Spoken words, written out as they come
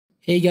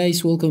Hey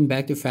guys, welcome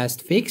back to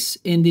Fast Fix.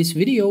 In this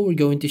video, we're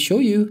going to show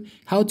you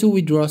how to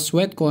withdraw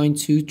Sweatcoin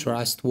to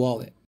Trust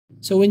Wallet.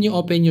 So when you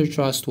open your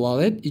Trust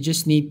Wallet, you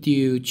just need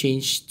to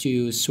change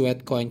to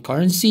Sweatcoin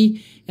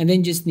currency and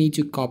then just need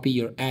to copy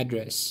your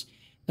address.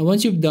 Now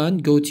once you've done,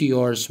 go to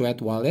your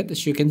Sweat Wallet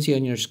as you can see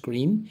on your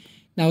screen.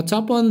 Now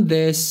tap on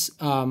this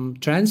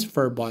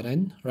transfer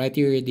button right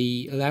here at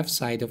the left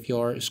side of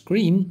your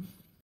screen.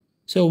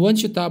 So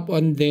once you tap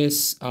on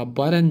this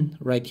button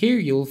right here,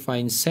 you'll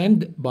find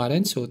send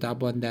button. So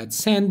tap on that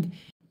send.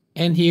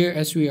 And here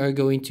as we are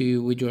going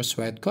to withdraw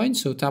Sweatcoin,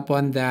 so tap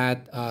on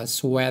that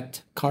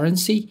sweat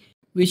currency,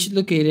 which is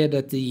located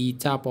at the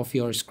top of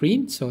your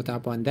screen. So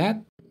tap on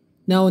that.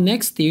 Now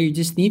next here, you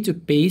just need to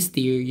paste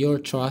here your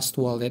Trust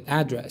Wallet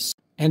address.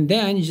 And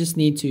then you just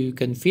need to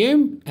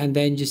confirm and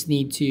then just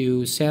need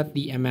to set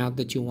the amount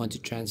that you want to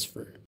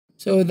transfer.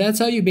 So that's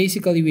how you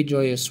basically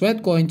withdraw your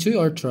Sweatcoin to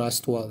your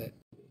Trust Wallet.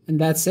 And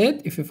that's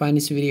it. If you find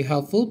this video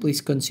helpful, please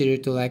consider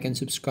to like and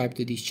subscribe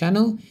to this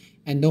channel.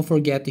 And don't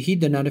forget to hit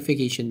the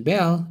notification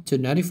bell to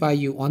notify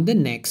you on the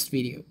next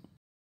video.